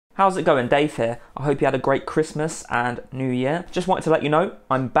How's it going? Dave here. I hope you had a great Christmas and New Year. Just wanted to let you know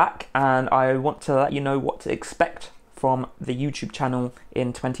I'm back, and I want to let you know what to expect from the YouTube channel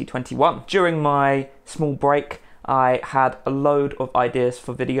in 2021. During my small break, I had a load of ideas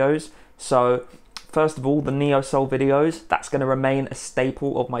for videos. So first of all, the Neo Soul videos, that's going to remain a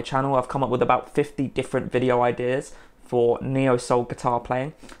staple of my channel. I've come up with about 50 different video ideas for Neo Soul guitar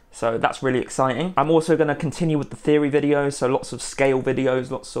playing. So that's really exciting. I'm also going to continue with the theory videos, so lots of scale videos,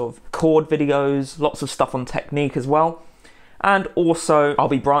 lots of chord videos, lots of stuff on technique as well. And also I'll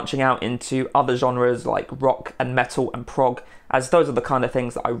be branching out into other genres like rock and metal and prog, as those are the kind of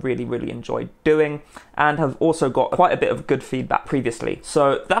things that I really enjoy doing and have also got quite a bit of good feedback previously.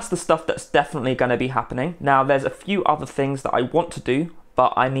 So that's the stuff that's definitely going to be happening. Now there's a few other things that I want to do,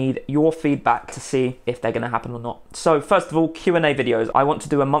 but I need your feedback to see if they're going to happen or not. So first of all, Q&A videos. I want to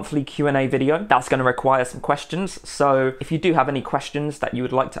do a monthly Q&A video. That's going to require some questions. So if you do have any questions that you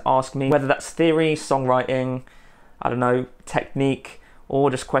would like to ask me, whether that's theory, songwriting, I don't know, technique,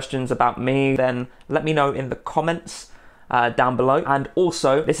 or just questions about me, then let me know in the comments down below. And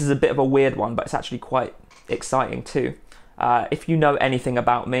also, this is a bit of a weird one, but it's actually quite exciting too. If you know anything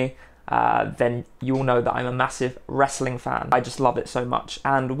about me, then you'll know that I'm a massive wrestling fan. I just love it so much.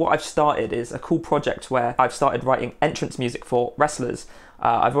 And what I've started is a cool project where I've started writing entrance music for wrestlers.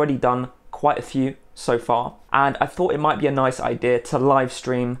 I've already done quite a few so far, and I thought it might be a nice idea to live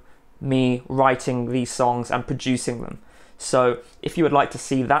stream me writing these songs and producing them. So if you would like to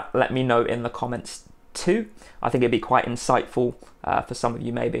see that, let me know in the comments too. I think it'd be quite insightful for some of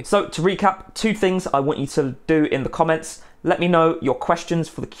you maybe. So to recap, 2 things I want you to do in the comments. Let me know your questions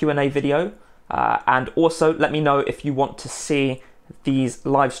for the Q&A video, and also let me know if you want to see these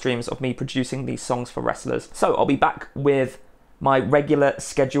live streams of me producing these songs for wrestlers. So I'll be back with my regular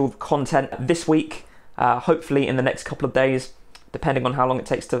scheduled content this week, hopefully in the next couple of days, depending on how long it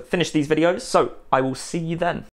takes to finish these videos. So I will see you then.